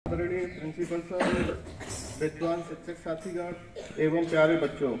आदरणीय principal sir, विद्वान शिक्षक साथीगण एवं प्यारे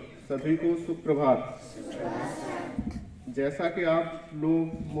बच्चों, सभी को सुप्रभात। जैसा कि आप लोग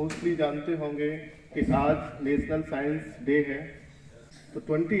मोस्टली जानते होंगे कि आज नेशनल साइंस डे है, तो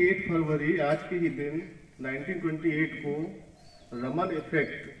 28 फरवरी आज के ही दिन 1928 को रमन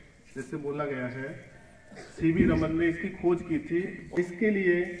इफेक्ट जिसे बोला गया है, सीवी रमन ने इसकी खोज की थी। इसके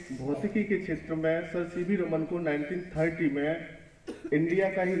लिए भौतिकी के क्षेत्र में सर सीवी रमन को 1930 में इंडिया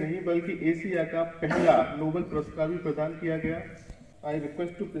का ही नहीं बल्कि एशिया का पहला नोबेल पुरस्कार भी प्रदान किया गया। I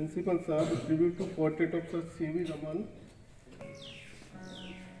request to principal sir to tribute to portrait of sir CV Raman.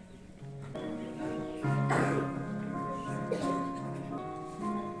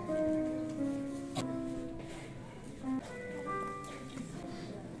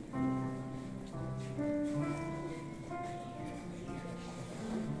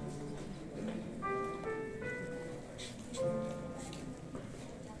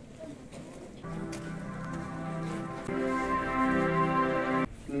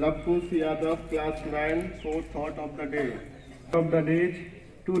 Labkush Yadav, class 9, so thought of the day. Of the day,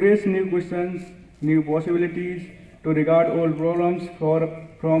 to raise new questions, new possibilities, to regard old problems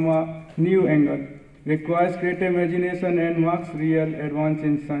from a new angle, requires creative imagination and marks real advance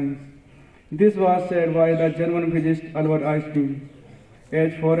in science. This was said by the German physicist Albert Einstein.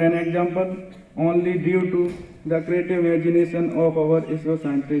 As for an example, only due to the creative imagination of our ISRO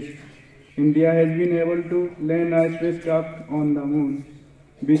scientists, India has been able to land a spacecraft on the moon,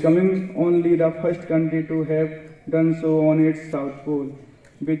 becoming only the first country to have done so on its south pole,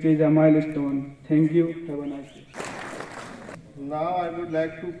 which is a milestone. Thank you. Have a nice day. Now I would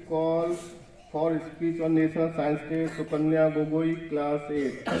like to call for speech on National Science Day Sukanya Gogoi, class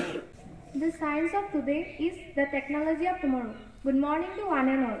 8. The science of today is the technology of tomorrow. Good morning to one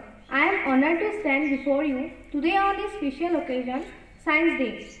and all. I am honored to stand before you today on this special occasion, Science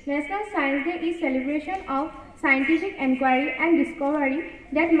Day. National Science Day is celebration of scientific inquiry and discovery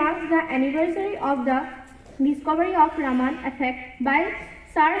that marks the anniversary of the discovery of Raman effect by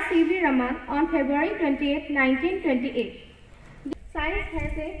Sir C.V. Raman on February 28, 1928. Science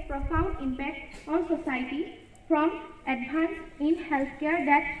has a profound impact on society, from advance in healthcare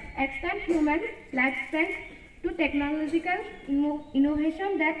that extend human lifespan to technological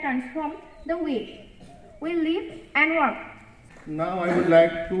innovation that transform the way we live and work. Now I would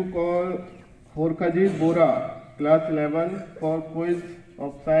like to call Horkajit Bora, class 11, for quiz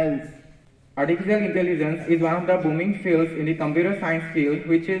of science. Artificial intelligence is one of the booming fields in the computer science field,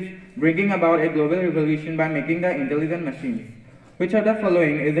 which is bringing about a global revolution by making the intelligent machines. Which of the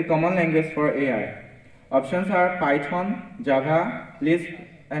following is a common language for AI? Options are Python, Java, Lisp,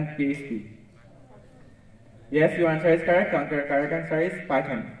 and PHP. Yes, your answer is correct. Correct answer is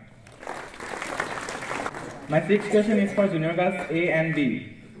Python. My sixth question is for junior class A and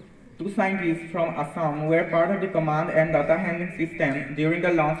B. Two scientists from Assam were part of the command and data handling system during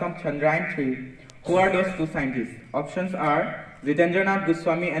the launch of Chandrayaan-3. Who are those two scientists? Options are Jitendranath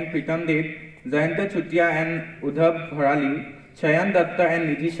Goswami and Pritam Dev, Jayanta Chutia and Udhav Bharali, Chayan Datta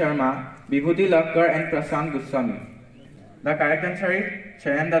and Nidhi Sharma, Vibhuti Lakkar and Prashant Goswami. The correct answer is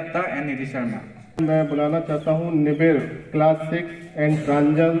Chayan Datta and Nidhi Sharma. मैं बुलाना चाहता हूँ निबिर, class 6, and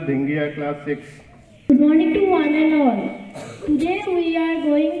Pranjal धिंगिया, class 6. Good morning to one and all. Today we are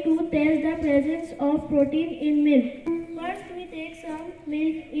going to test the presence of protein in milk. First we take some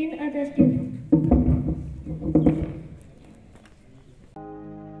milk in a test tube.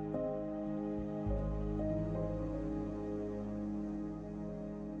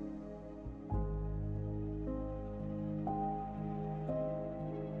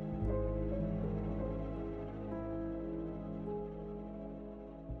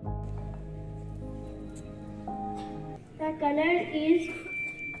 The color is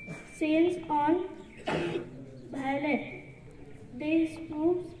seen on violet. This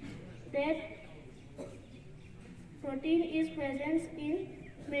proves that protein is present in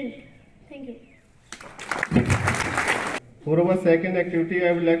milk. Thank you. For our second activity,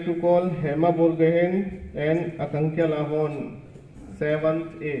 I would like to call Hema Borgohain and Akankya Lahon,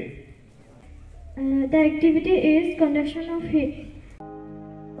 7th A. The activity is conduction of heat.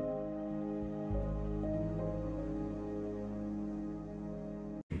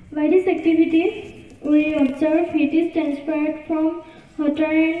 By this activity, we observe heat is transferred from hotter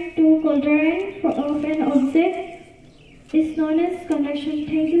end to colder end of an object. It's known as conduction.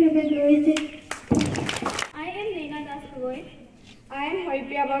 Thank you. Have a glorious day. I am Neena Das Gogoi. I am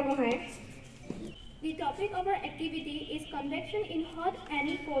Haripriya Bargohai. The topic of our activity is convection in hot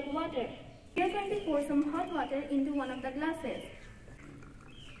and cold water. We are going to pour some hot water into one of the glasses.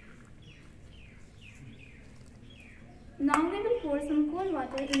 Now we will pour pour some cold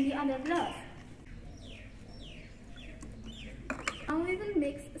water in the other glass. Now we will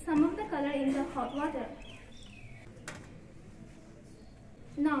mix some of the color in the hot water.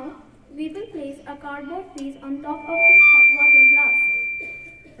 Now we will place a cardboard piece on top of the hot water glass.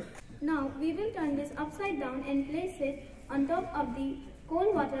 Now we will turn this upside down and place it on top of the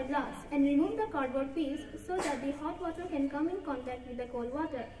cold water glass and remove the cardboard piece so that the hot water can come in contact with the cold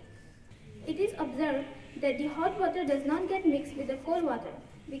water. It is observed that the hot water does not get mixed with the cold water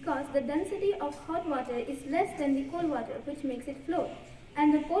because the density of hot water is less than the cold water, which makes it float,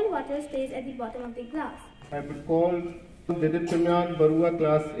 and the cold water stays at the bottom of the glass. I would call Vidityaman Barua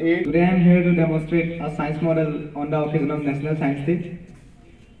class 8. Today I am here to demonstrate a science model on the occasion of National Science Day.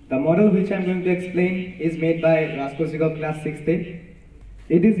 The model which I am going to explain is made by Raskosigal class 6th day.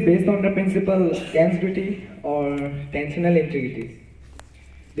 It is based on the principle tensity or tensional integrities.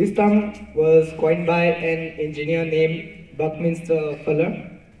 This term was coined by an engineer named Buckminster Fuller.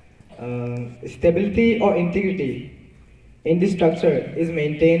 Stability or integrity in this structure is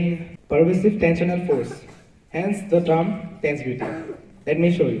maintained pervasive tensional force, hence the term tensity. Let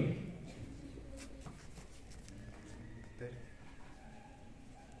me show you.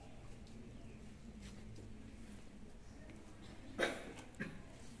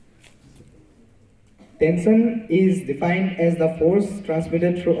 Tension is defined as the force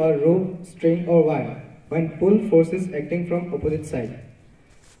transmitted through a rope, string or wire when pull forces acting from opposite side.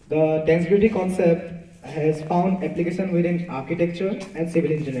 The tensity concept has found application within architecture and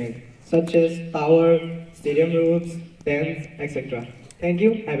civil engineering, such as tower, stadium roofs, dams, etc. Thank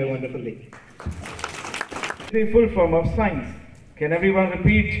you. Have a wonderful day. The full form of science. Can everyone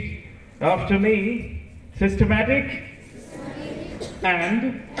repeat after me? Systematic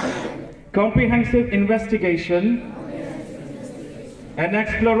and comprehensive investigation and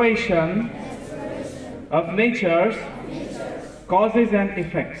exploration of nature's causes and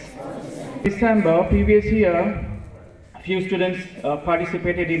effects. December previous year, a few students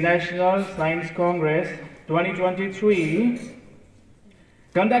participated in National Science Congress 2023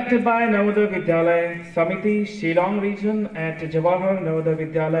 conducted by Navodaya Vidyalaya Samiti, Shillong region at Jawahar Navodaya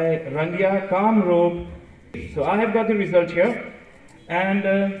Vidyalaya, Rangia, Kamrup. So I have got the result here, and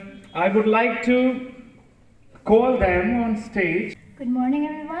I would like to call them on stage. Good morning,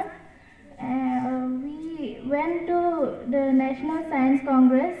 everyone. We went to the National Science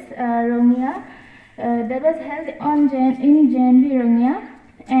Congress, Romania, that was held in January, Romania,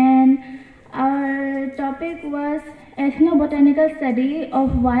 and our topic was ethnobotanical study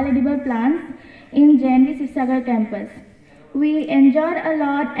of wild edible plants in January Sivasagar campus. We enjoyed a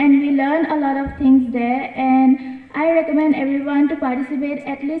lot and we learned a lot of things there, and I recommend everyone to participate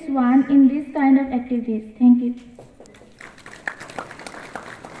at least once in this kind of activities. Thank you.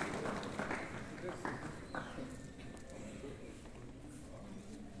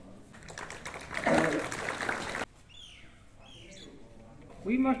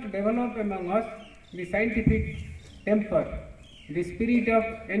 We must develop among us the scientific temper, the spirit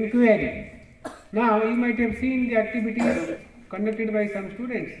of inquiry. Now you might have seen the activities conducted by some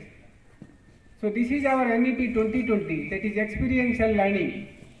students. So this is our NEP 2020, that is experiential learning,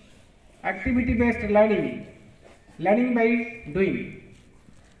 activity-based learning, learning by doing.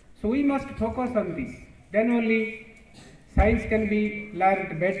 So we must focus on this. Then only science can be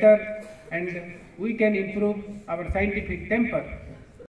learned better and we can improve our scientific temper.